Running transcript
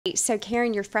So,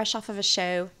 Karen, you're fresh off of a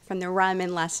show from the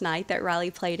Ryman last night that Riley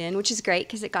played in, which is great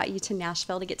because it got you to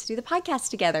Nashville to get to do the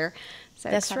podcast together. So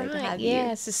That's excited right. to have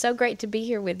Yes, it's so great to be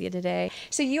here with you today.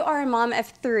 So, you are a mom of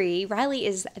 3. Riley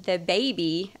is the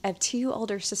baby of 2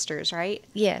 older sisters, right?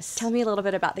 Yes. Tell me a little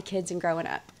bit about the kids and growing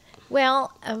up.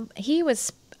 Well, he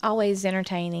was always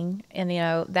entertaining, and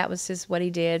that was just what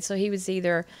he did. So he was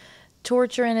either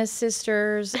torturing his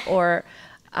sisters or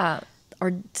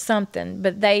something.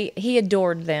 But he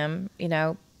adored them.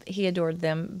 He adored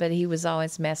them, but he was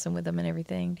always messing with them and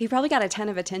everything. He probably got a ton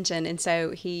of attention, and so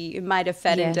he might have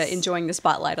fed into enjoying the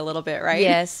spotlight a little bit, right?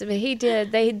 Yes, but he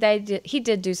did. He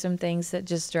did do some things that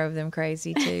just drove them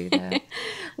crazy too, though.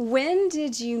 When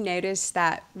did you notice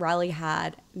that Riley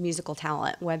had musical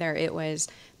talent, whether it was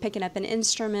picking up an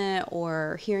instrument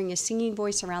or hearing a singing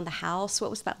voice around the house?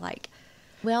 What was that like?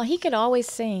 Well, he could always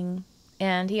sing,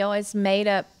 and he always made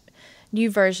up new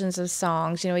versions of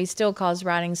songs. He still calls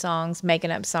writing songs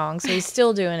making up songs, so he's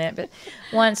still doing it. But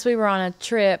once we were on a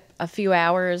trip a few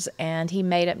hours, and he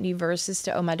made up new verses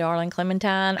to "Oh My Darling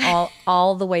Clementine"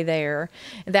 all the way there.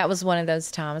 And that was one of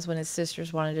those times when his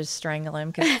sisters wanted to strangle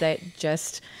him because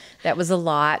that was a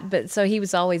lot. But so he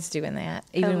was always doing that,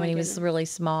 even when he was really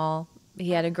small.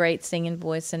 He had a great singing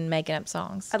voice and making up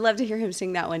songs. I'd love to hear him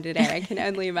sing that one today. I can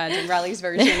only imagine Riley's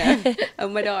version of "Oh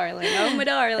My Darling, Oh My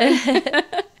Darling."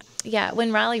 Yeah,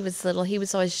 when Riley was little, he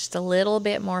was always just a little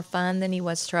bit more fun than he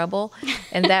was trouble,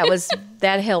 and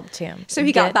that helped him. So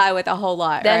he got by with a whole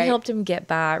lot, That right? helped him get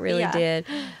by, it really did.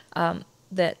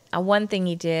 One thing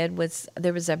he did was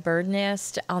there was a bird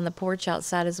nest on the porch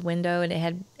outside his window, and it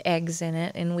had eggs in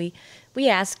it, and we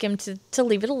asked him to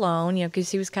leave it alone,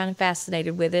 because he was kind of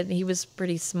fascinated with it, and he was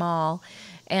pretty small,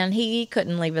 and he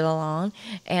couldn't leave it alone,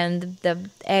 and the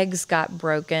eggs got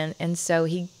broken, and so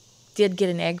he did get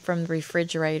an egg from the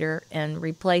refrigerator and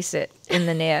replace it in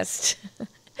the nest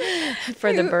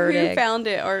for the bird egg. Who found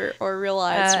it or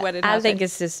realized what had happened? I think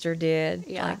his sister did.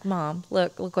 Yeah. Like, Mom,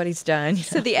 look what he's done.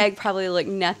 So the egg probably looked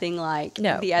nothing like the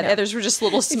No. others were just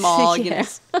little small,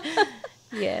 Yes.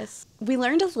 Yes. We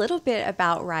learned a little bit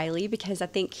about Riley because I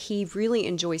think he really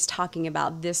enjoys talking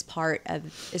about this part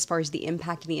of as far as the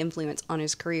impact and the influence on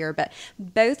his career. But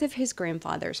both of his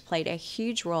grandfathers played a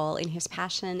huge role in his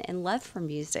passion and love for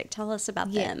music. Tell us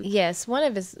about them. Yes, one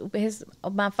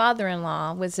of my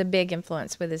father-in-law was a big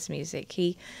influence with his music.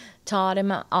 He taught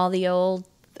him all the old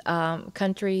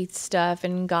country stuff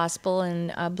and gospel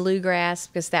and bluegrass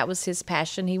because that was his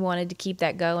passion. He wanted to keep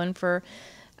that going for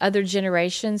other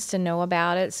generations to know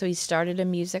about it, so he started a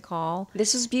music hall.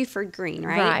 This was Buford Green,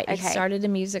 right? Right. Okay. He started a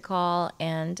music hall,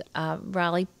 and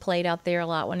Riley played out there a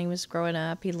lot when he was growing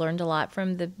up. He learned a lot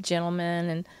from the gentlemen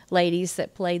and ladies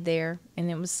that played there, and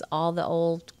it was all the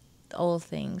old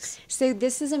things. So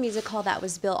this is a music hall that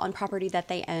was built on property that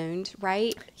they owned,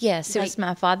 right? Yes, it was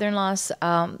my father-in-law's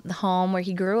home where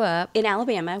he grew up. In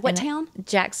Alabama. What town?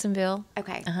 Jacksonville.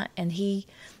 Okay. And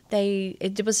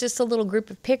it was just a little group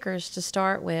of pickers to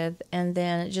start with, and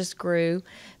then it just grew.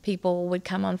 People would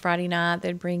come on Friday night,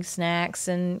 they'd bring snacks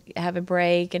and have a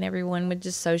break, and everyone would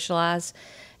just socialize.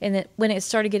 And when it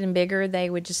started getting bigger, they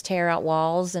would just tear out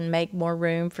walls and make more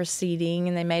room for seating,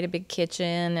 and they made a big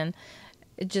kitchen, and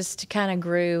it just kind of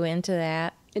grew into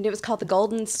that. And it was called the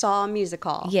Golden Saw Music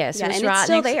Hall. Yes, and it's it's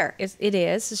still there. It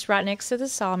is. It's right next to the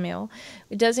sawmill.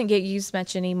 It doesn't get used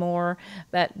much anymore,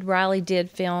 but Riley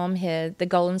did film the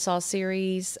Golden Saw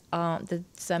series,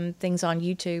 some things on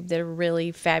YouTube that are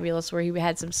really fabulous, where he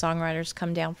had some songwriters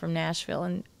come down from Nashville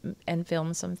and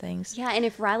film some things. Yeah, and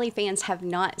if Riley fans have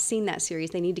not seen that series,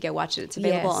 they need to go watch it. It's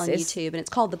available on YouTube, and it's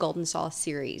called the Golden Saw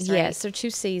series, right? Yes, they're 2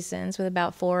 seasons with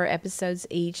about 4 episodes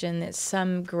each, and it's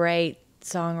some great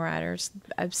songwriters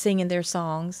singing their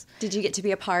songs. Did you get to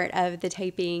be a part of the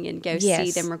taping and go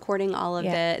see them recording all of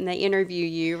it, and they interview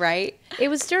you, right? It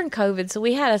was during COVID, so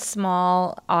we had a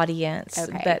small audience,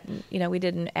 Okay. but we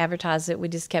didn't advertise it. We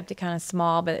just kept it kind of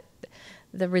small, but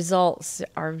the results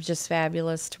are just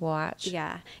fabulous to watch.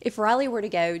 Yeah. If Riley were to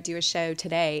go do a show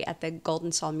today at the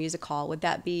Golden Saw Music Hall, would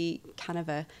that be kind of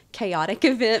a chaotic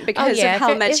event because of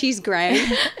how much he's grown?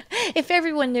 If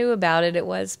everyone knew about it, it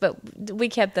was. But we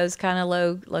kept those kind of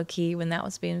low key when that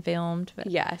was being filmed. But.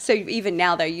 Yeah. So even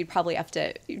now, though, you'd probably have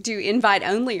to do invite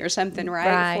only or something,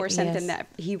 right? For something that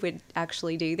he would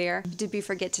actually do there. Did we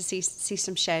forget to see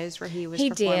some shows where he was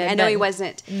performing? Did. I know he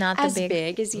wasn't not as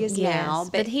big as he is now.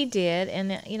 But he did. And,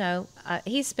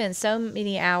 he spent so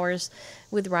many hours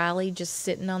with Riley just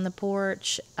sitting on the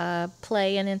porch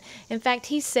playing. And in fact,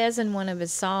 he says in one of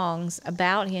his songs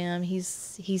about him, he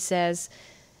says,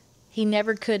 he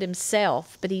never could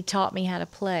himself, but he taught me how to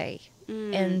play.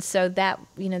 And so that,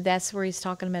 that's where he's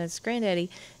talking about his granddaddy.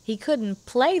 He couldn't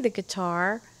play the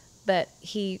guitar, but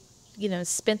he,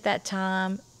 spent that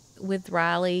time with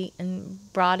Riley and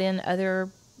brought in other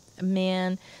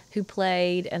men who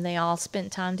played, and they all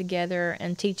spent time together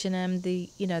and teaching him the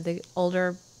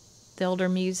older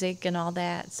music and all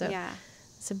that. So Yeah.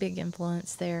 it's a big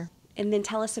influence there. And then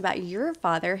tell us about your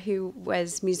father, who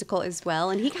was musical as well.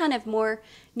 And he kind of more,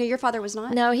 no, your father was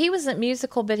not? No, he wasn't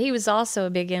musical, but he was also a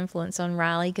big influence on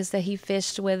Riley because he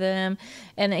fished with him.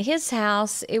 And at his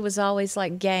house, it was always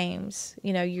like games.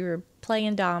 You were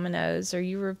playing dominoes, or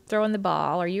you were throwing the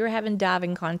ball, or you were having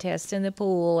diving contests in the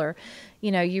pool, or,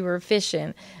 you were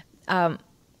fishing. So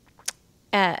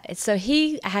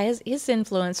his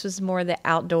influence was more the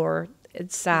outdoor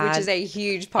side, which is a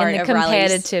huge part and the of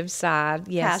Riley's competitive side,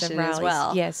 yes, passion of Riley's as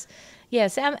well.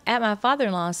 Yes. At my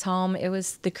father-in-law's home, it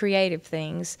was the creative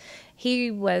things.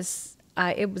 He was.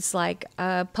 It was like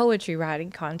a poetry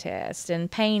writing contest,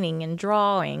 and painting and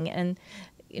drawing, and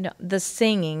the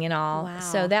singing and all. Wow.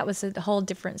 So that was a whole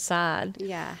different side.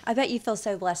 Yeah. I bet you feel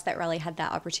so blessed that Riley had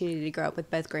that opportunity to grow up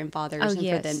with both grandfathers, and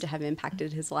for them to have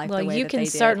impacted his life the way that they did. Well, you can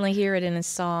certainly hear it in his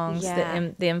songs,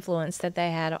 Yeah. the influence that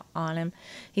they had on him.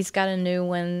 He's got a new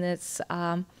one that's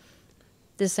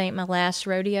This Ain't My Last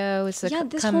Rodeo. It's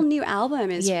this whole new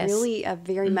album is Yes. really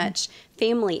very much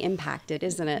family impacted,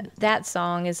 isn't it? That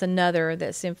song is another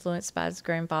that's influenced by his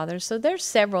grandfather. So there's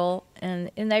several, and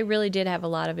they really did have a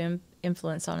lot of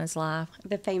influence on his life.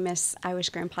 The famous I Wish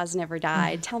Grandpa's Never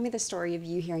Died. Tell me the story of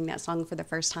you hearing that song for the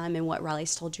first time and what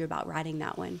Riley's told you about writing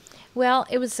that one. Well,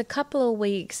 it was a couple of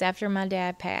weeks after my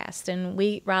dad passed, and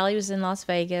Riley was in Las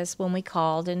Vegas when we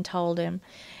called and told him.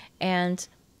 And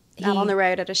Out on the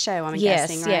road at a show, I'm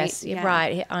guessing, right? Yes,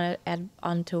 right,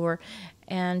 on tour.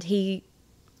 And he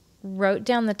wrote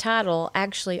down the title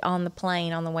actually on the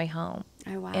plane on the way home.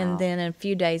 Oh, wow. And then a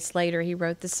few days later, he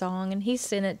wrote the song, and he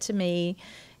sent it to me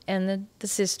and the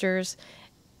sisters.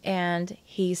 And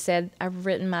he said, I've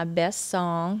written my best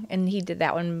song, and he did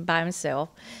that one by himself.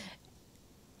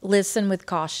 Listen with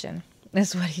caution.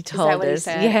 That's what he told Is that what us. He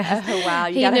said? Yeah. Oh, wow.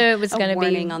 He knew it was going to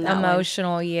be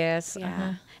emotional, one. Yes.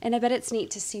 Yeah. And I bet it's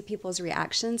neat to see people's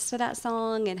reactions to that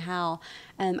song, and how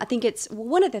I think it's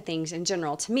one of the things in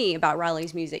general to me about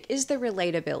Riley's music is the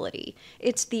relatability.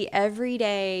 It's the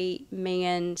everyday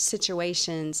man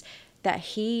situations that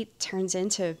he turns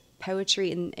into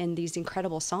poetry in these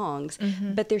incredible songs,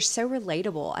 but they're so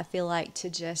relatable, I feel like,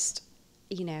 to just,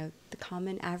 the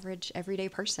common, average, everyday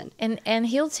person. And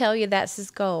he'll tell you that's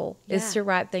his goal, is to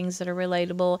write things that are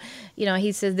relatable.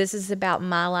 He says, this is about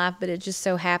my life, but it just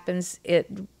so happens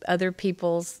other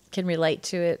people can relate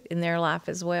to it in their life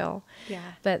as well. Yeah.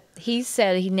 But he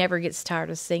said he never gets tired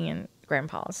of singing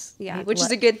Grandpa's. Yeah, which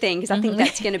is a good thing, because I think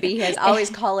that's going to be his. I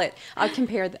always I'll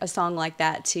compare a song like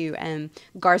that to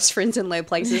Garth's Friends in Low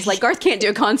Places. Like, Garth can't do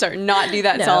a concert and not do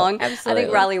that song. Absolutely. I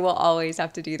think Riley will always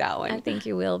have to do that one. I think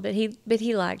he will, but he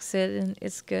likes it, and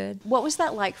it's good. What was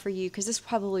that like for you? Because this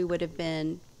probably would have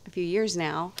been a few years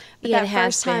now. But Yeah, that it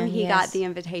has first time been, he yes. got the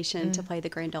invitation to play the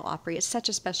Grand Ole Opry, it's such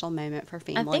a special moment for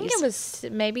families. I think it was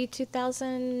maybe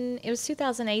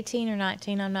 2018 or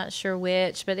 19, I'm not sure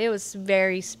which, but it was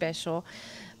very special.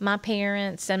 My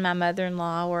parents and my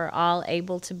mother-in-law were all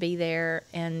able to be there,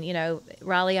 and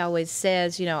Riley always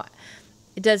says, it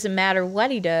doesn't matter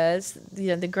what he does,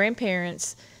 the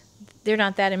grandparents, they're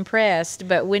not that impressed,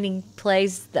 but when he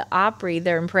plays the Opry,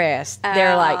 they're impressed.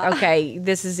 They're like, okay,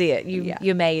 this is it.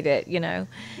 You made it, Yeah.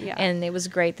 And it was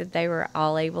great that they were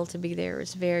all able to be there. It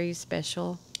was very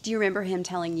special. Do you remember him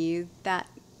telling you that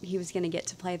he was going to get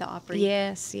to play the Opry?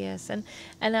 Yes. And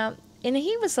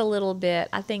he was a little bit,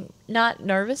 I think, not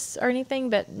nervous or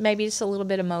anything, but maybe just a little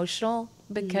bit emotional,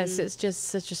 because it's just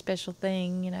such a special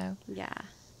thing, Yeah.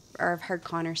 Or I've heard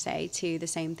Connor say, too, the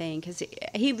same thing, because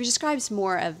he describes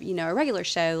more of, a regular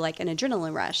show, like an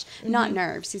adrenaline rush, not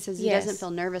nerves. He says he doesn't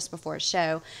feel nervous before a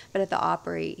show, but at the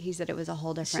Opry, he said it was a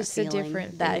whole different feeling.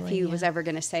 If he was ever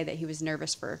going to say that he was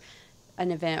nervous for an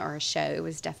event or a show, it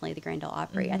was definitely the Grand Ole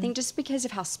Opry. I think just because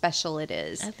of how special it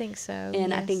is. I think so.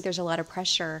 And I think there's a lot of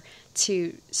pressure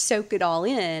to soak it all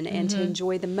in and to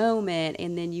enjoy the moment,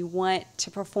 and then you want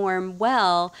to perform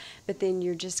well, but then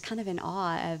you're just kind of in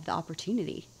awe of the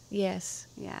opportunity. Yes.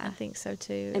 Yeah. I think so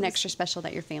too. And extra special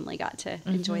that your family got to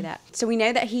enjoy that. So we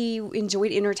know that he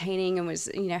enjoyed entertaining and was,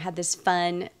 had this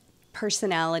fun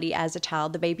personality as a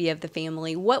child, the baby of the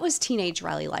family. What was teenage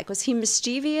Riley like? Was he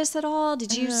mischievous at all?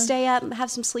 Did you stay up and have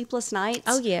some sleepless nights?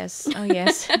 Oh yes.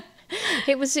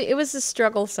 It was a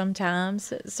struggle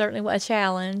sometimes. It certainly was a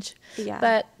challenge. Yeah.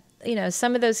 But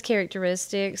some of those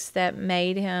characteristics that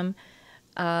made him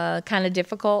kind of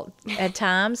difficult at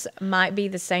times, might be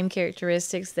the same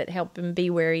characteristics that help him be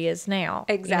where he is now.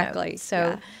 Exactly. So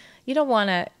yeah. you don't want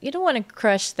to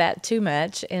crush that too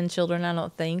much in children. I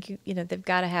don't think they've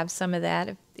got to have some of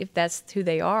that if that's who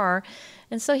they are.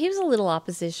 And so he was a little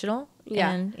oppositional.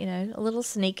 Yeah. And, a little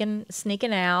sneaking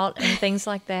out and things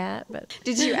like that. But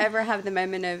Did you ever have the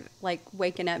moment of like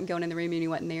waking up and going in the room and he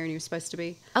wasn't there and he was supposed to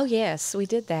be? oh yes, we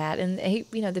did that. And he,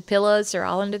 the pillows are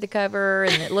all under the cover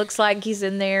and it looks like he's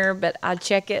in there, but I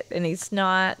check it and he's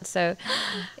not. So,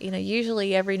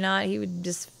 usually every night he would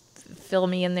just feel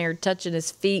me in there touching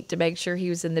his feet to make sure he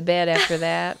was in the bed after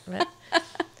that. But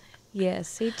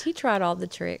yes, he tried all the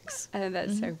tricks. Oh,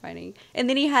 that's so funny. And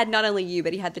then he had not only you,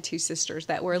 but he had the two sisters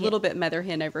that were a little bit mother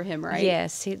hen over him, right?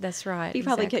 Yes, that's right. He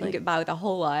probably couldn't get by with a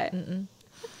whole lot.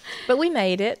 But we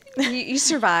made it. You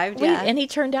survived, yeah. And he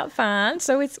turned out fine,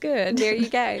 so it's good. There you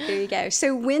go. There you go.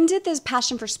 So when did this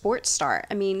passion for sports start?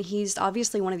 I mean, he's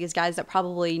obviously one of these guys that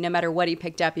probably no matter what he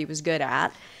picked up, he was good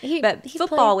at. But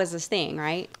football was his thing,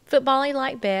 right? Football he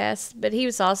liked best, but he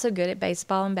was also good at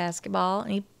baseball and basketball.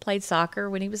 And he played soccer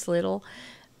when he was little,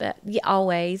 but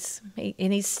always.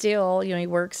 And he's still, he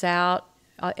works out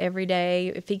every day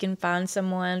if he can find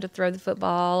someone to throw the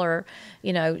football or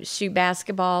shoot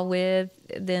basketball with,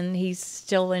 then he's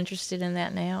still interested in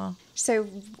that now. So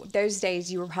those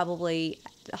days you were probably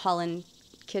hauling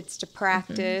kids to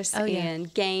practice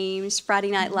and games, Friday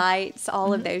night lights,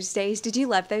 all of those days. Did you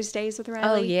love those days with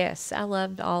Riley? Oh yes, I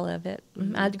loved all of it.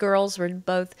 My girls were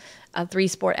both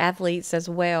 3-sport athletes as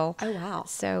well. Oh wow.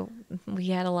 So we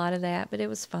had a lot of that, but it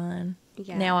was fun.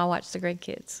 Yeah. Now I watch the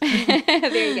grandkids.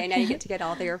 There you go. Now you get to get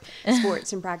all their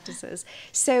sports and practices.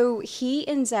 So he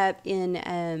ends up in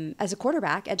as a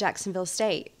quarterback at Jacksonville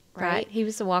State, right? He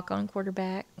was a walk-on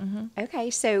quarterback. Okay.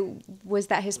 So was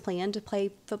that his plan to play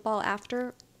football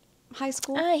after high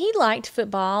school? He liked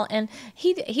football, and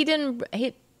he didn't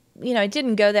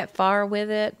go that far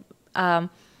with it.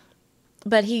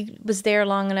 But he was there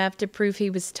long enough to prove he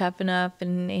was tough enough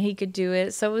and he could do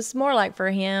it. So it was more like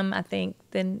for him, I think,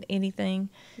 than anything.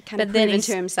 Kind of proven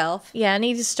to himself. Yeah, and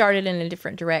he just started in a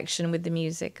different direction with the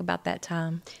music about that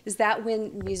time. Is that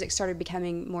when music started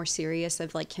becoming more serious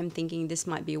of like him thinking this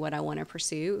might be what I want to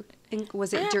pursue?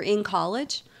 Was it in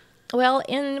college? Well,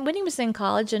 when he was in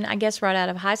college, and I guess right out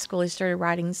of high school, he started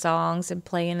writing songs and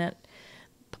playing at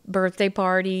birthday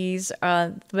parties,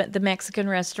 the Mexican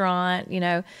restaurant,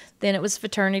 then it was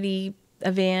fraternity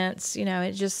events,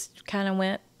 it just kind of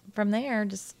went from there,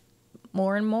 just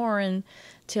more and more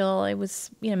until it was,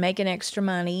 making extra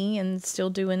money and still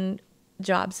doing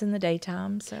jobs in the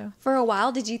daytime. So for a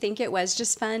while, did you think it was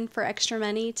just fun for extra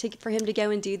money for him to go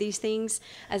and do these things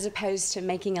as opposed to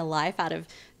making a life out of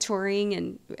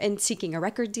touring and seeking a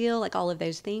record deal, like all of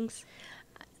those things?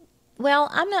 Well,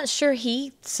 I'm not sure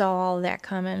he saw all that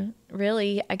coming,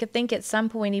 really. I could think at some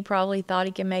point he probably thought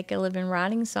he could make a living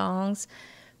writing songs,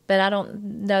 but I don't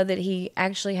know that he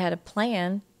actually had a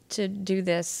plan to do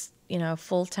this,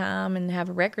 full time and have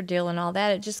a record deal and all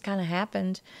that. It just kind of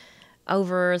happened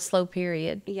over a slow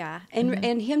period. Yeah.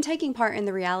 And him taking part in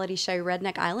the reality show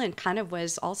Redneck Island kind of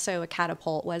was also a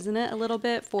catapult, wasn't it, a little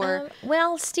bit for...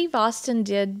 well, Steve Austin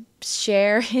did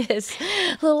share his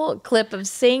little clip of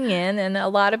singing, and a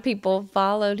lot of people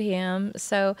followed him.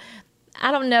 So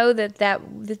I don't know that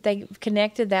they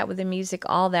connected that with the music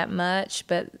all that much,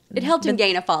 but it helped him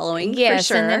gain a following. Yes,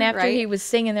 for sure, and then after right? he was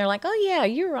singing, they're like, "Oh yeah,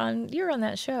 you're on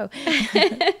that show."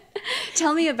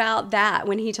 Tell me about that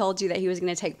when he told you that he was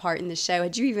going to take part in the show.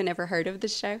 Had you even ever heard of the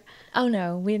show? Oh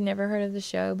no, we had never heard of the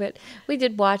show, but we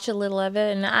did watch a little of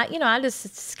it, and I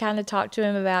just kind of talked to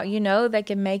him about, they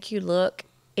can make you look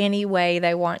any way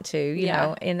they want to, you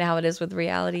know, and how it is with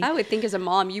reality. I would think as a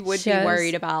mom, you would be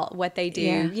worried about what they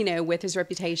do, Yeah. with his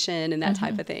reputation and that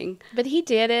type of thing. But he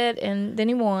did it, and then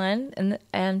he won,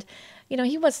 and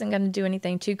he wasn't going to do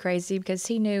anything too crazy because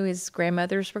he knew his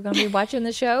grandmothers were going to be watching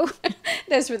the show.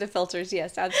 Those were the filters,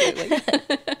 yes, absolutely.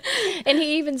 And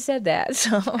he even said that.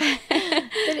 So but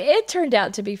it turned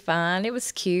out to be fine. It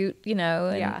was cute,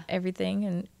 and everything,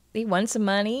 and he won some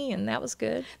money, and that was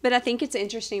good. But I think it's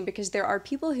interesting because there are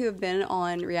people who have been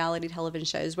on reality television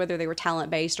shows, whether they were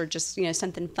talent-based or just,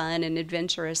 something fun and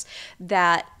adventurous,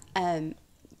 that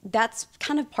that's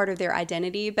kind of part of their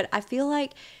identity. But I feel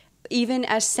like even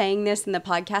as saying this in the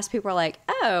podcast, people are like,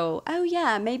 oh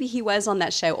yeah, maybe he was on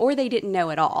that show, or they didn't know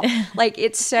at all. Like,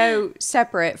 it's so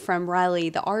separate from Riley,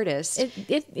 the artist.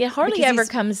 It hardly ever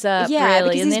comes up, yeah,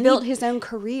 really. because he's built his own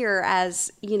career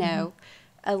as,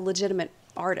 a legitimate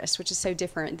artist, which is so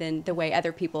different than the way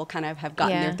other people kind of have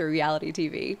gotten there through reality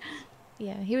TV.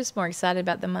 Yeah, he was more excited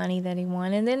about the money that he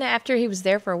won. And then after he was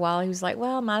there for a while, he was like,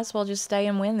 well, I might as well just stay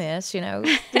and win this,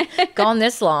 gone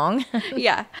this long.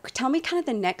 Yeah. Tell me kind of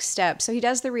the next step. So he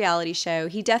does the reality show.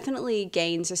 He definitely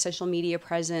gains a social media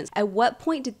presence. At what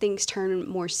point did things turn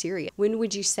more serious? When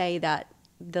would you say that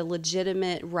the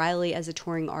legitimate Riley as a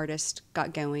touring artist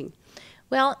got going?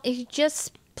 Well, he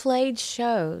just played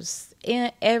shows.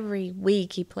 Every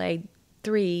week he played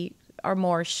 3 or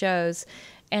more shows.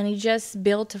 And he just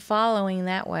built a following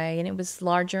that way. And it was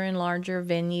larger and larger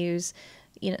venues,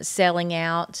 selling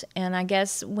out. And I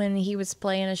guess when he was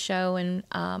playing a show in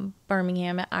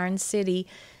Birmingham at Iron City,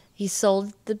 he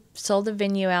sold the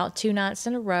venue out 2 nights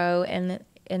in a row. And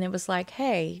it was like,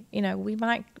 hey,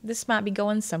 this might be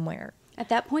going somewhere. At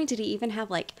that point, did he even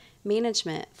have like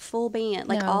management, full band,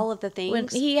 like No. all of the things? When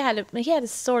he had a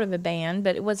sort of a band,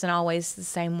 but it wasn't always the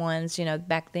same ones,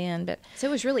 back then. But so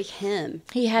it was really him.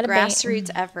 He had a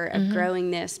grassroots effort of growing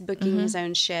this, booking his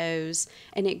own shows,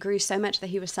 and it grew so much that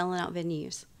he was selling out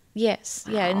venues. Yes,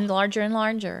 Wow. yeah, and larger and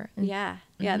larger. Yeah,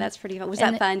 that's pretty fun. Was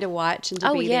that fun to watch and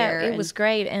to be yeah, there? it was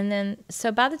great. And then,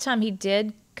 so by the time he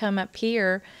did come up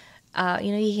here,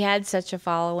 he had such a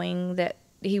following that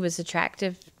he was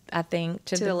attractive, I think,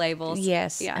 to the labels.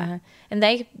 Yes, yeah. And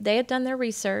they had done their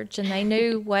research, and they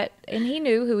knew and he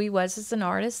knew who he was as an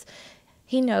artist.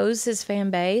 He knows his fan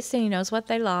base, and he knows what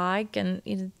they like,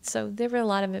 and so there were a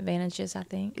lot of advantages, I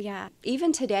think. Yeah.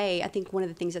 Even today, I think one of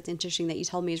the things that's interesting that you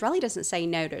told me is Riley doesn't say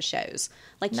no to shows.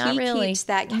 Like, Not he really. keeps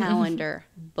that calendar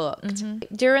booked.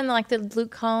 During the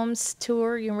Luke Combs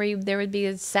tour, where there would be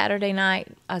a Saturday night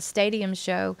stadium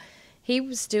show, he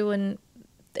was doing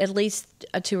at least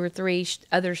 2 or 3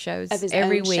 other shows Of his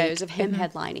every own week. shows, of him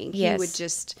headlining. Yes. He would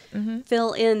just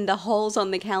fill in the holes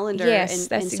on the calendar Yes, and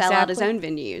that's sell out his exactly-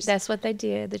 own venues. That's what they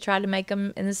did. They tried to make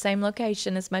them in the same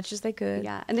location as much as they could.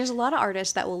 Yeah, and there's a lot of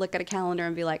artists that will look at a calendar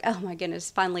and be like, oh my goodness,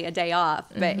 finally a day off.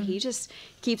 But he just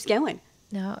keeps going.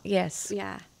 No, yes.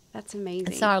 Yeah, that's amazing.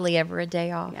 It's hardly ever a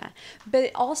day off. Yeah.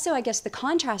 But also, I guess the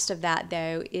contrast of that,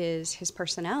 though, is his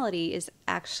personality is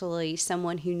actually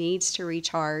someone who needs to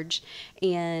recharge,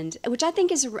 and which I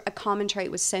think is a common trait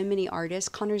with so many artists.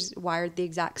 Connor's wired the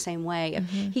exact same way.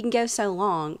 He can go so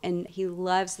long, and he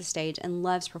loves the stage and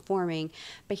loves performing,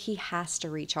 but he has to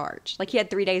recharge. Like, he had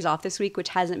 3 days off this week, which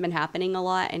hasn't been happening a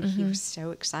lot, and he was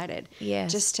so excited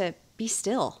Yes. just to be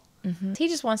still. He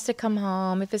just wants to come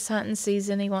home. If it's hunting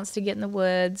season, he wants to get in the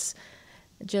woods.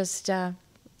 Just, and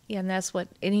that's what,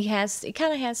 and he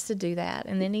kind of has to do that.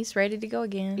 And then he's ready to go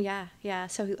again. Yeah, yeah.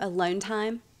 So alone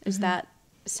time, is that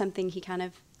something he kind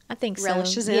of I think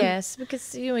relishes so. in? Yes,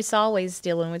 because he's always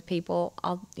dealing with people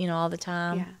all the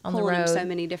time on the pulling him road. so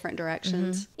many different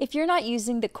directions. If you're not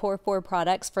using the Core 4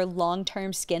 products for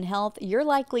long-term skin health, you're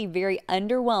likely very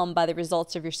underwhelmed by the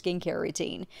results of your skincare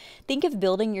routine. Think of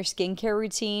building your skincare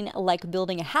routine like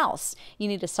building a house. You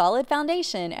need a solid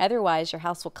foundation, otherwise your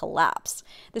house will collapse.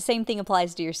 The same thing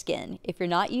applies to your skin. If you're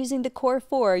not using the Core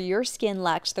 4, your skin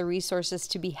lacks the resources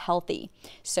to be healthy.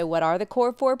 So what are the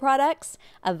Core 4 products?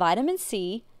 A vitamin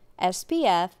C,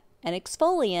 SPF, an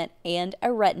exfoliant, and a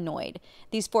retinoid.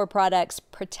 These 4 products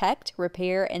protect,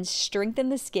 repair, and strengthen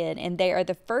the skin, and they are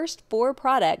the first 4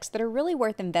 products that are really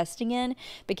worth investing in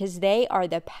because they are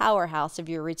the powerhouse of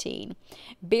your routine.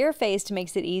 Barefaced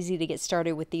makes it easy to get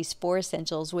started with these 4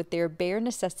 essentials with their Bare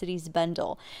Necessities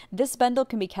bundle. This bundle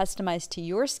can be customized to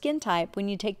your skin type when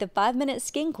you take the 5-minute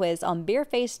skin quiz on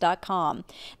barefaced.com.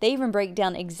 They even break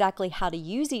down exactly how to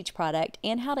use each product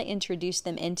and how to introduce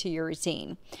them into your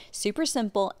routine. Super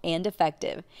simple and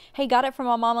effective. Hey, Got It From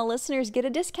My Mama listeners, get a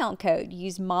discount code.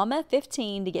 Use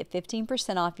MAMA15 to get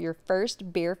 15% off your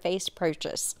first barefaced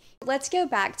purchase. Let's go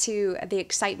back to the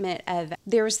excitement of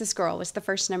There Was This Girl was the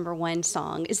first #1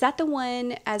 song. Is that the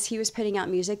one, as he was putting out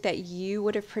music, that you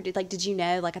would have predicted? Like, did you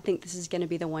know, like, I think this is going to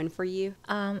be the one for you?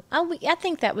 I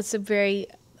think that was a very,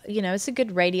 it's a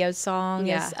good radio song.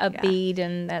 Yeah, It's upbeat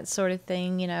and that sort of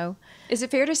thing, Is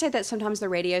it fair to say that sometimes the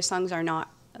radio songs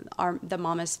are the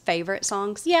mama's favorite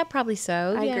songs? Yeah, probably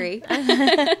so. I yeah. agree.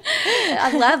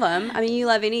 I love them. I mean, you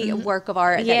love any work of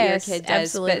art that Yes, your kid does.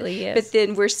 absolutely, yes. But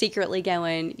then we're secretly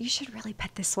going, you should really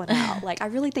put this one out. Like, I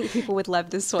really think people would love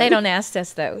this one. They don't ask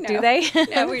us though, No. do they?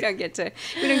 No, we don't get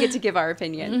to give our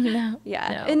opinion. No.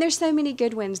 Yeah. No. And there's so many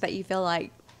good ones that you feel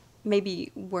like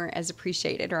maybe weren't as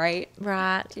appreciated, right?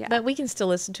 Right. Yeah. But we can still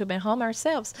listen to him at home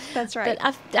ourselves. That's right.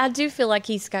 But I do feel like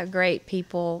he's got great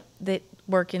people that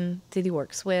he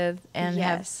works with and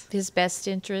Yes. have his best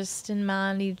interest in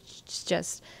mind. He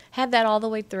just had that all the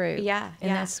way through. Yeah, And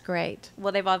yeah. that's great.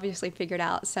 Well, they've obviously figured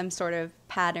out some sort of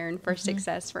pattern for Mm-hmm.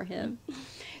 success for him.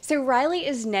 So Riley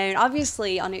is known,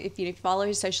 obviously, on if you follow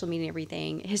his social media and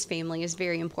everything, his family is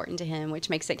very important to him, which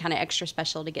makes it kind of extra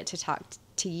special to get to talk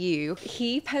to you.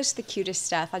 He posts the cutest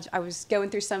stuff. I was going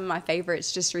through some of my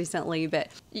favorites just recently, but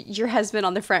your husband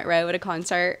on the front row at a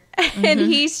concert, and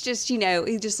he's just, he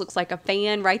just looks like a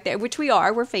fan right there, which we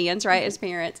are. We're fans, right, as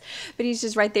parents. But he's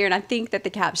just right there, and I think that the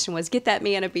caption was, "Get that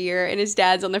man a beer," and his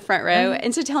dad's on the front row.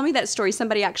 And so tell me that story.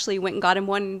 Somebody actually went and got him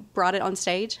one, brought it on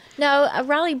stage? No,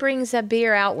 Riley brings a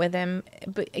beer out with him.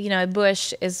 But,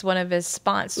 Bush is one of his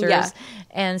sponsors. Yeah.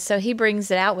 And so he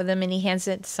brings it out with him, and he hands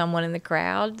it to someone in the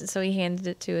crowd. So he handed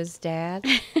it to his dad.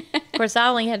 Of course, I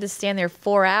only had to stand there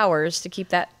 4 hours to keep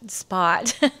that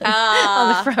spot on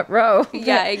the front row.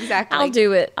 Yeah, But exactly. I'll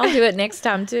do it. I'll do it next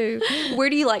time, too. Where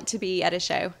do you like to be at a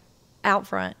show? Out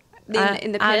front.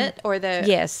 In the pit or the...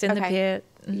 Yes, in the Okay. pit.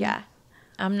 Yeah.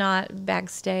 I'm not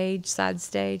backstage, side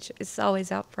stage. It's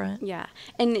always out front. Yeah.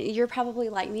 And you're probably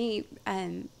like me.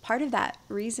 Part of that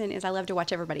reason is I love to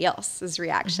watch everybody else's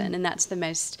reaction. And those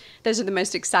are the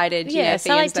most excited, Yes,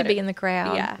 fans I like to that be are- in the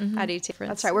crowd. Yeah, Mhm. I do too.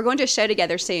 That's right. We're going to a show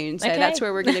together soon. So Okay. that's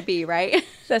where we're going to be, right?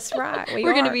 That's right.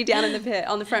 We're going to be down in the pit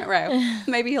on the front row.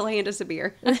 Maybe he'll hand us a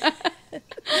beer.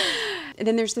 And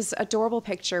then there's this adorable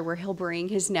picture where he'll bring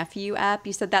his nephew up.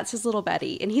 You said that's his little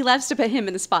buddy. And he loves to put him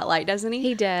in the spotlight, doesn't he?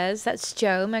 He does. That's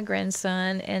Joe, my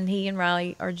grandson, and he and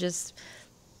Riley are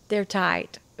they're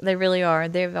tight. They really are.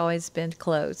 They've always been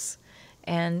close.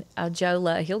 And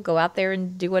Joe, he'll go out there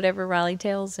and do whatever Riley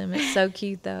tells him. It's so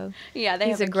cute, though. Yeah, they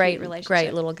He's have a a great, cute relationship.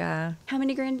 great little guy. How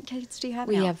many grandkids do you have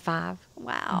We now? have 5.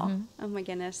 Wow. Oh, my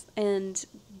goodness. And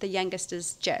the youngest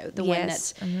is Joe, the one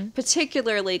Yes. that's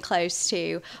particularly close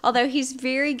to, although he's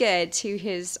very good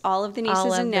to all of the nieces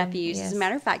All of and them, nephews. As yes. a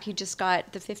matter of fact, he just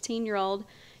got the 15-year-old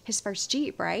his first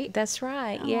Jeep, right? That's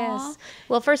right, Aw. yes.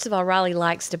 Well, first of all, Riley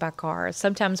likes to buy cars.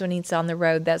 Sometimes when he's on the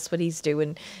road, that's what he's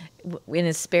doing. In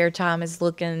his spare time is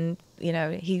looking,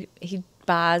 he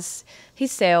buys, he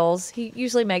sells. He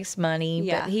usually makes money,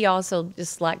 Yeah. but he also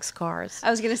just likes cars. I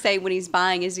was going to say, when he's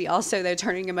buying, is he also, though,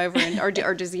 turning them over, or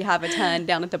does he have a ton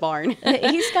down at the barn?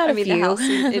 He's got a the few. house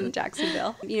in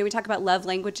Jacksonville. We talk about love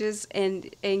languages, and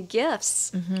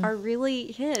gifts are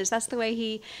really his. That's the way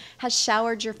he has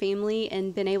showered your family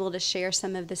and been able to share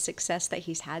some of the success that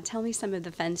he's had. Tell me some of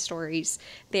the fun stories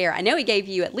there. I know he gave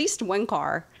you at least one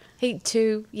car.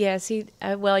 Two, yes. He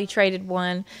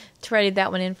traded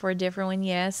that one in for a different one,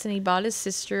 yes. And he bought his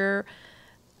sister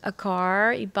a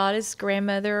car. He bought his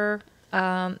grandmother.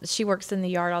 She works in the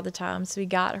yard all the time, so he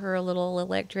got her a little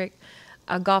electric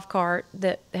golf cart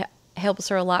that helps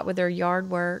her a lot with her yard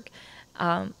work.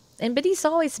 But he's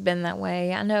always been that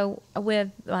way. I know with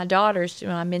my daughters,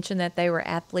 I mentioned that they were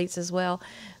athletes as well.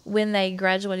 When they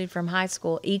graduated from high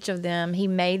school, each of them, he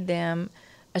made them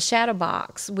a shadow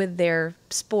box with their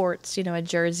sports, a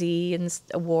jersey and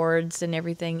awards and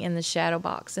everything in the shadow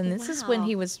box. And this is when Wow.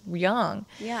 he was young.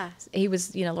 Yeah. He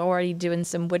was, already doing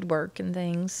some woodwork and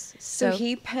things. So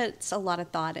he puts a lot of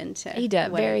thought into He does.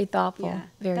 what- Very thoughtful. Yeah,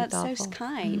 Very that's thoughtful. so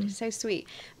kind, so sweet.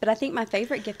 But I think my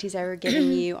favorite gift he's ever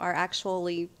given you are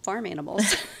actually farm animals.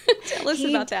 Tell us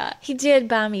about that. He did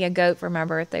buy me a goat for my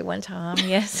birthday one time,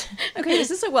 yes. Okay, is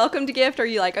this a welcomed gift, or are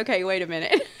you like, okay, wait a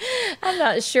minute? I'm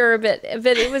not sure, but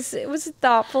it was a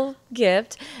thoughtful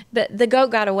gift. But the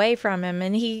goat got away from him,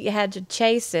 and he had to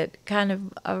chase it kind of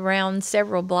around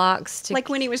several blocks to Like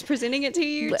when he was presenting it to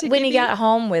you? when he got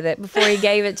home with it before he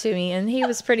gave it to me, and he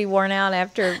was pretty worn out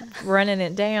after running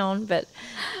it down. But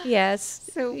yes,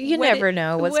 So you what never it-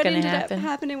 know what's what going to ended happen. up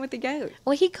happening with the goat?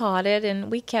 Well, he caught it, and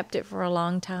we kept it for a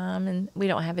long time, and we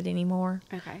don't have it anymore.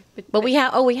 Okay, But we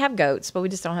have goats, but we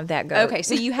just don't have that goat. Okay,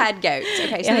 so you had goats.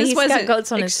 Okay, so Yeah, this he's got wasn't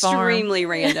goats on his farm. extremely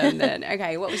random then.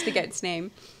 Okay, what was the goat's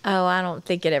name? Oh, I don't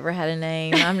think it ever had a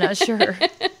name. I'm not sure.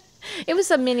 It was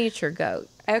a miniature goat.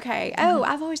 Okay. Oh,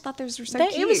 I've always thought those were so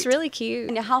cute. It was really cute.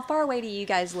 And how far away do you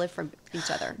guys live from each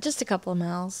other? Just a couple of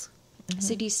miles.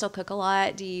 So do you still cook a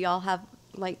lot? Do you all have,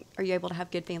 are you able to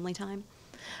have good family time?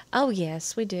 Oh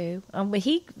yes, we do. But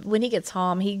when he gets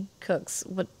home, he cooks.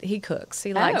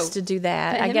 He likes to do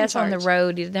that. Put I him in guess on the charge.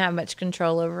 road, he didn't have much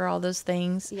control over all those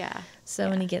things. Yeah. So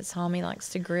when he gets home, he likes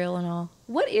to grill and all.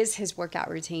 What is his workout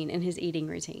routine and his eating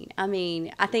routine? I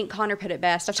mean, I think Connor put it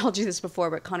best. I've told you this before,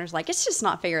 but Connor's like, it's just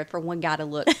not fair for one guy to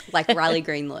look like Riley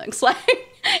Green looks. Like,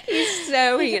 he's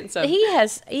so handsome. He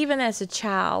has, even as a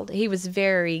child, he was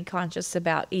very conscious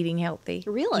about eating healthy.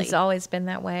 Really? He's always been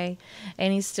that way,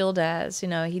 and he still does.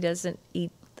 He doesn't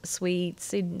eat sweets.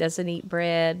 He doesn't eat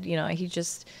bread. He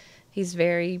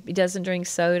doesn't drink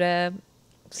soda.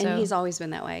 So, And he's always been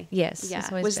that way. Yes, Yeah. he's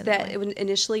always Was been that that way.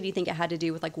 initially? Do you think it had to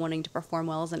do with wanting to perform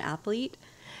well as an athlete?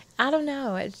 I don't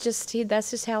know. It's just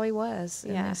that's just how he was,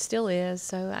 and Yeah. he still is.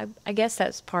 So I guess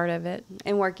that's part of it.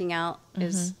 And working out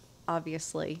is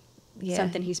obviously Yeah.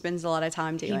 something he spends a lot of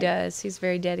time doing. He does. He's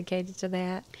very dedicated to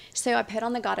that. So I put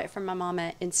on the Got It From My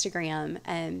Mama Instagram,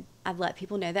 and I've let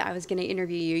people know that I was going to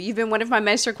interview you. You've been one of my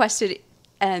most requested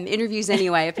interviews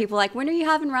anyway. People like, when are you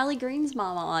having Riley Green's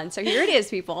mama on? So here it is,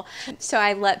 people. So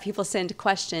I let people send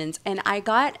questions, and I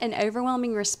got an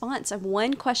overwhelming response of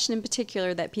one question in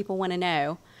particular that people want to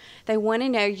know. They want to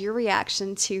know your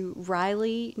reaction to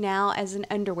Riley now as an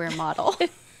underwear model.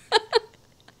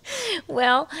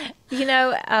 Well, you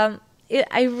know,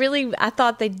 I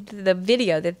thought the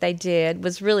video that they did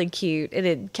was really cute, and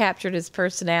it captured his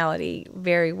personality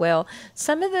very well.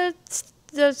 Some of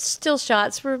the still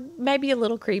shots were maybe a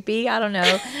little creepy, I don't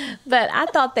know, but I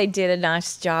thought they did a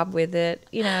nice job with it,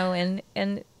 you know,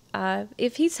 and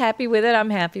if he's happy with it, I'm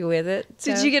happy with it.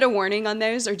 So. Did you get a warning on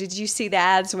those, or did you see the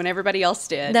ads when everybody else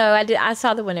did? No, I did. I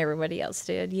saw the one everybody else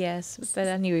did, yes, but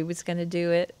I knew he was going to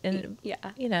do it, and Yeah.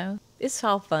 you know, it's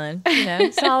all fun, you know,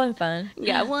 it's all in fun.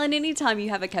 Yeah, well, and anytime you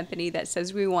have a company that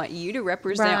says we want you to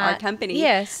represent our Right. Company,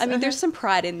 Yes, I mean, there's some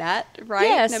pride in that, right?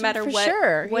 Yes, no matter for what,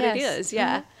 sure. what it Yes. is.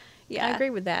 Yeah, Mhm. yeah, I agree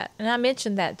with that, and I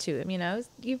mentioned that to him. You know,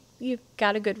 you've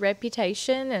got a good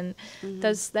reputation, and that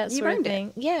You've sort of earned it.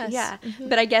 thing. Yes, Yeah,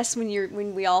 but I guess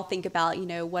when we all think about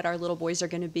what our little boys are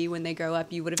going to be when they grow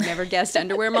up, you would have never guessed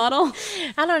underwear model.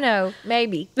 I don't know,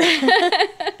 maybe.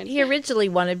 He originally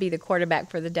wanted to be the quarterback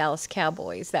for the Dallas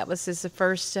Cowboys. That was his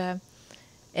first. And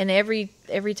every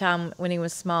time when he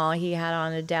was small, he had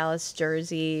on a Dallas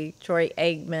jersey. Troy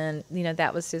Aikman, you know,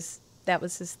 that was his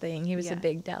thing. He was Yeah. a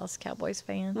big Dallas Cowboys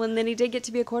fan. Well, and then he did get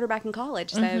to be a quarterback in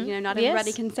college, so not everybody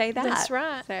Yes, can say that. that's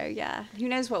right. So yeah, who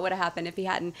knows what would have happened if he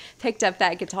hadn't picked up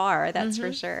that guitar? That's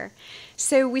for sure.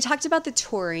 So we talked about the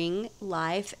touring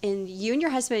life, and you and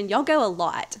your husband, y'all go a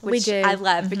lot, which do. I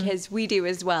love because we do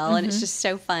as well, and it's just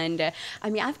so fun to. I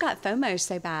mean, I've got FOMO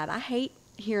so bad. I hate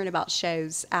hearing about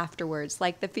shows afterwards,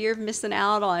 like the fear of missing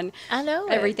out on I know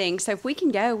it. everything. So if we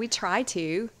can go, we try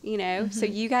to, you know. So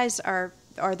you guys are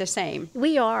the same.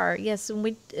 We are, yes, and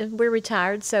we're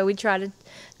retired, so we try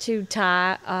to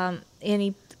tie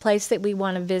any place that we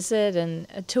want to visit and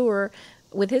a tour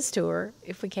with his tour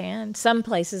if we can. Some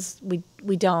places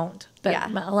we don't, but Yeah.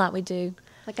 a lot we do.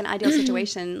 Like an ideal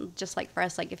situation, just like for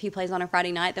us, like if he plays on a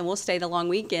Friday night, then we'll stay the long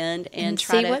weekend and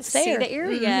try see to what's see there. the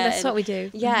area. That's And what we do.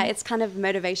 Yeah, it's kind of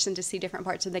motivation to see different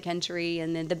parts of the country,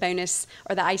 and then the bonus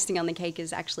or the icing on the cake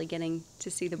is actually getting to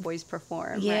see the boys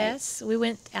perform. right? Yes, we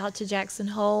went out to Jackson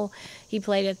Hole. He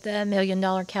played at the $1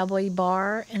 Million Cowboy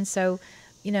Bar, and so,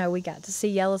 you know, we got to see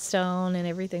Yellowstone and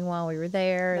everything while we were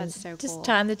there. That's and so just cool.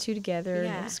 tying the two together, and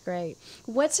Yeah. it was great.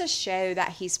 What's a show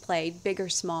that he's played, big or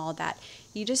small, that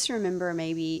you just remember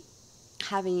maybe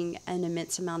having an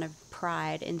immense amount of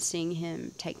pride in seeing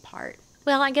him take part?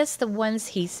 Well, I guess the ones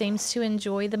he seems to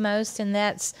enjoy the most, and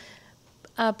that's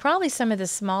probably some of the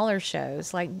smaller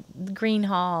shows, like Green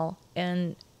Hall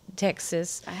in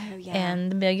Texas, Oh, yeah.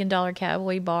 and the $1 Million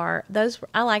Cowboy Bar.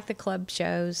 I like the club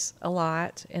shows a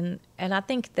lot, and I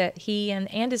think that he and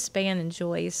his band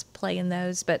enjoys playing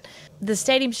those. But the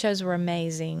stadium shows were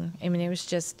amazing. I mean, it was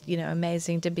just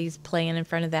amazing to be playing in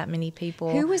front of that many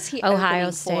people. Who was he Ohio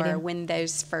opening for Stadium. when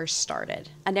those first started?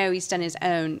 I know he's done his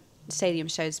own stadium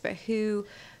shows, but who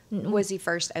was he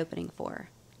first opening for?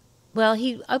 Well,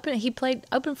 he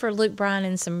opened for Luke Bryan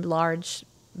in some large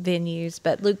venues,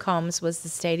 but Luke Combs was the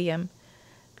stadium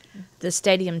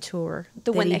tour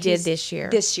The one he that did he's- this year.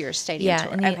 This year's stadium Yeah,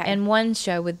 tour. and, Okay. and one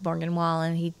show with Morgan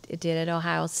Wallen he did at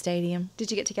Ohio Stadium.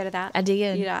 Did you get to go to that? I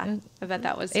did. Yeah, I bet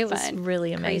that was It fun. was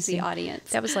really Crazy amazing. audience.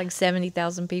 That was like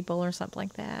 70,000 people or something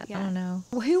like that. Yeah. I don't know.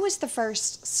 Well, who was the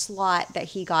first slot that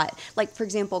he got? Like, for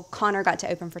example, Connor got to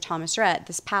open for Thomas Rhett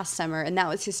this past summer, and that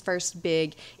was his first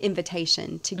big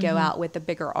invitation to go out with a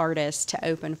bigger artist to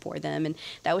open for them, and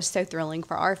that was so thrilling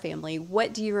for our family.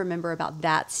 What do you remember about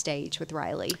that stage with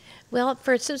Riley? Well, at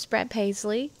first it was Brad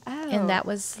Paisley, Oh. and that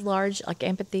was large, like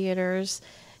amphitheaters.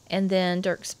 And then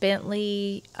Dierks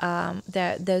Bentley,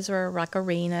 those were like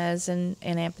arenas and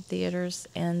amphitheaters.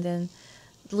 And then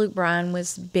Luke Bryan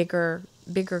was bigger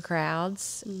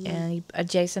crowds, and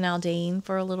Jason Aldean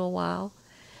for a little while.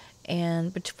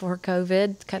 And before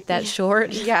COVID, cut that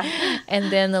short. Yeah.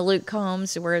 And then the Luke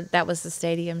Combs, that was the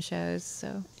stadium shows.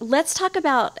 So Let's talk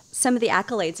about some of the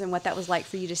accolades and what that was like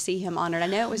for you to see him honored. I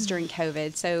know it was during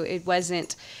COVID, so it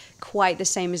wasn't quite the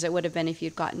same as it would have been if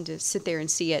you'd gotten to sit there and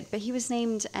see it. But he was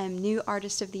named New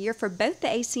Artist of the Year for both the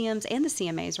ACMs and the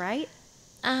CMAs, right?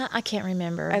 I can't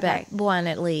remember, Okay. but one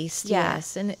at least, Yeah.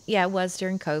 yes. And yeah, it was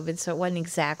during COVID, so it wasn't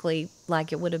exactly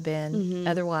like it would have been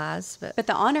otherwise. But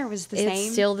the honor was the it's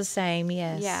same. still the same,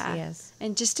 yes, Yeah. yes.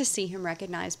 And just to see him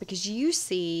recognized, because you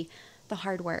see the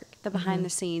hard work, the behind the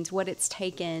scenes, what it's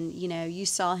taken. You know, you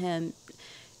saw him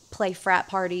play frat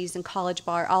parties and college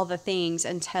bar, all the things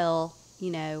until,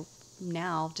 you know,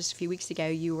 now, just a few weeks ago,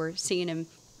 you were seeing him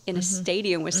in a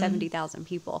stadium with 70,000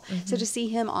 people. So to see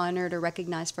him honored or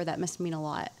recognized for that must mean a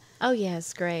lot. Oh, yeah,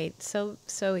 it's great. So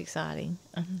exciting.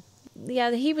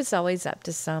 Yeah, he was always up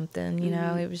to something, you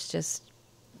know. It was just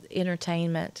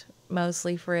entertainment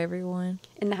mostly for everyone.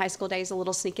 In the high school days, a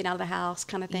little sneaking out of the house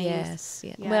kind of thing. Yes.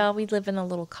 Yeah. Yeah. Well, we live in a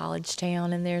little college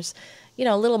town, and there's, you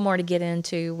know, a little more to get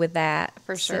into with that.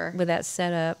 For sure. With that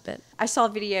setup. But I saw a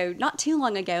video not too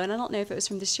long ago, and I don't know if it was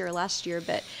from this year or last year,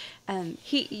 but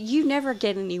you never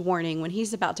get any warning when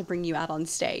he's about to bring you out on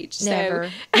stage.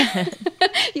 Never. So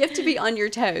you have to be on your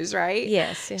toes, right?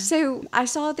 Yes. Yeah. So I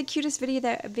saw the cutest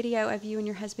video of you and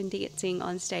your husband dancing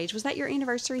on stage. Was that your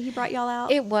anniversary? He brought y'all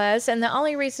out? It was, and the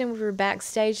only reason we were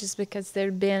backstage is because there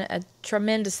had been a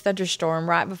tremendous thunderstorm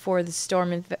right before the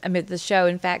the show.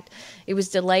 In fact, it was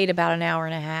delayed about an hour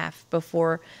and a half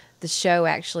before the show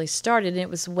actually started, and it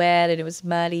was wet and it was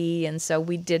muddy, and so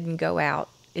we didn't go out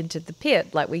into the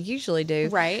pit like we usually do.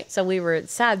 Right. So we were at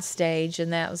side stage,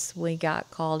 and that was when we got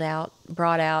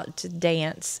brought out to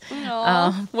dance.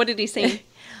 What did he sing?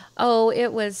 Oh,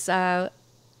 it was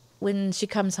When She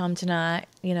Comes Home Tonight,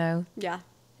 you know. Yeah.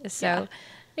 So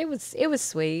it was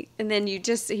sweet. And then he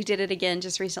did it again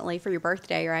just recently for your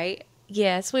birthday, right?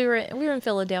 Yes, we were in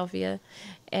Philadelphia,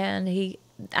 and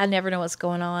I never know what's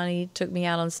going on. He took me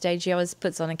out on stage. He always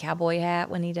puts on a cowboy hat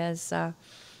when he does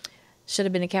Should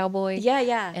Have Been a Cowboy.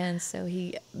 Yeah. And so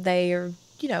they are,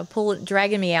 you know,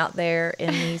 dragging me out there,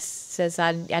 and he says,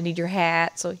 I need your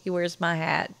hat. So he wears my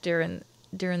hat during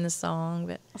the song.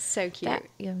 But So cute.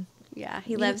 Yeah,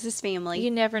 he loves his family. You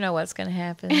never know what's going to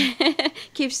happen.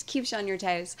 keeps you on your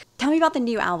toes. Tell me about the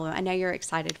new album. I know you're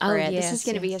excited for it. This is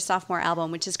going to be his sophomore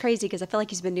album, which is crazy because I feel like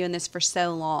he's been doing this for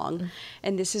so long,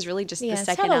 and this is really just the second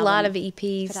album. It's had a lot of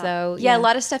EPs, though. Yeah, a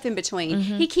lot of stuff in between.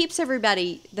 He keeps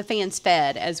everybody, the fans,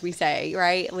 fed, as we say,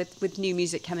 right, with new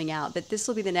music coming out. But this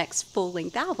will be the next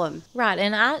full-length album. Right,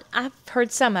 and I've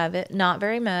heard some of it, not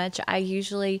very much. I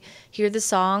usually hear the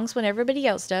songs when everybody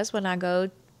else does, when I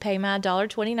go pay my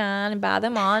 $1.29 and buy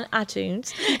them on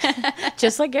iTunes,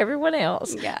 just like everyone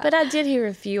else. Yeah. But I did hear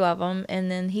a few of them,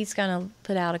 and then he's going to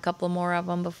put out a couple more of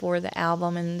them before the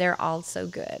album, and they're all so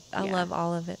good. I love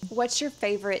all of it. What's your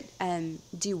favorite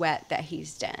duet that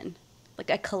he's done? Like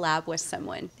a collab with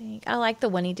someone? I like the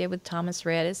one he did with Thomas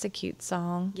Rhett. It's a cute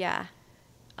song. Yeah.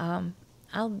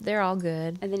 They're all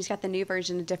good. And then he's got the new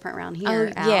version, A Different Round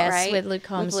Here, out, yes, right? with Luke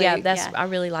Combs. With Yeah, Luke, I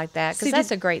really like that because So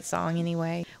that's a great song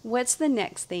anyway. What's the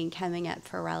next thing coming up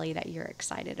for Riley that you're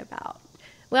excited about?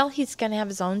 Well, he's going to have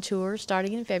his own tour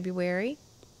starting in February.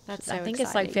 That's so I think exciting.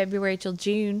 it's like February till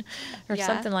June or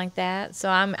something like that. So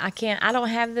I don't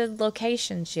have the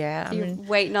locations yet. You're I'm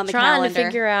waiting on the trying calendar. to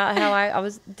figure out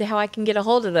how I can get a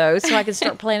hold of those so I can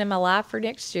start planning my life for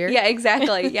next year. Yeah,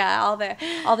 exactly. Yeah,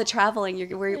 all the traveling.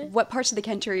 What parts of the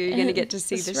country are you going to get to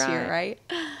see That's this year, right?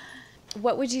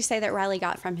 What would you say that Riley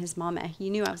got from his mama?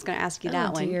 You knew I was going to ask you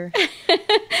that one. Dear.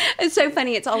 It's so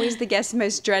funny. It's always the guest's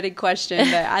most dreaded question,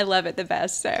 but I love it the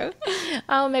best. So,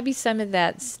 Maybe some of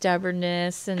that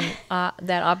stubbornness and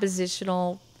that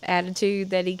oppositional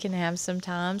attitude that he can have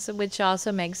sometimes, which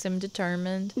also makes him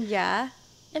determined. yeah.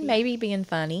 And maybe being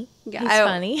funny. Yeah, He's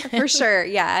funny. For sure.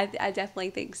 Yeah, I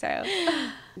definitely think so.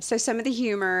 So some of the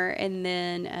humor and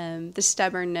then the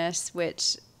stubbornness,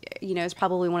 which, you know, is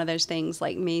probably one of those things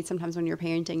like me. Sometimes when you're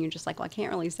parenting, you're just like, well, I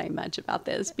can't really say much about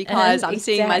this because I'm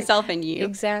seeing myself in you.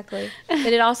 Exactly. But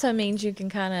it also means you can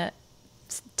kind of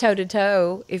toe to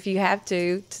toe if you have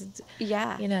to.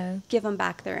 Yeah. You know. Give them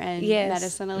back their own Yes.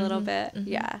 medicine a little bit.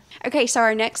 Yeah. Okay, so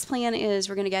our next plan is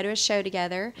we're going to go to a show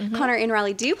together. Connor and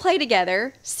Riley do play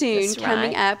together soon, That's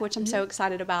coming right. up, which I'm so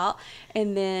excited about.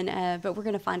 And then, but we're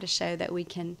going to find a show that we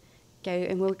can go,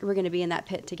 and we're going to be in that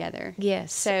pit together.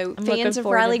 Yes. So I'm fans looking of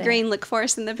forward to Riley that. Green, look for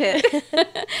us in the pit.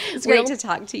 It's great to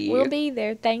talk to you. We'll be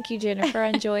there. Thank you, Jennifer. I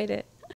enjoyed it.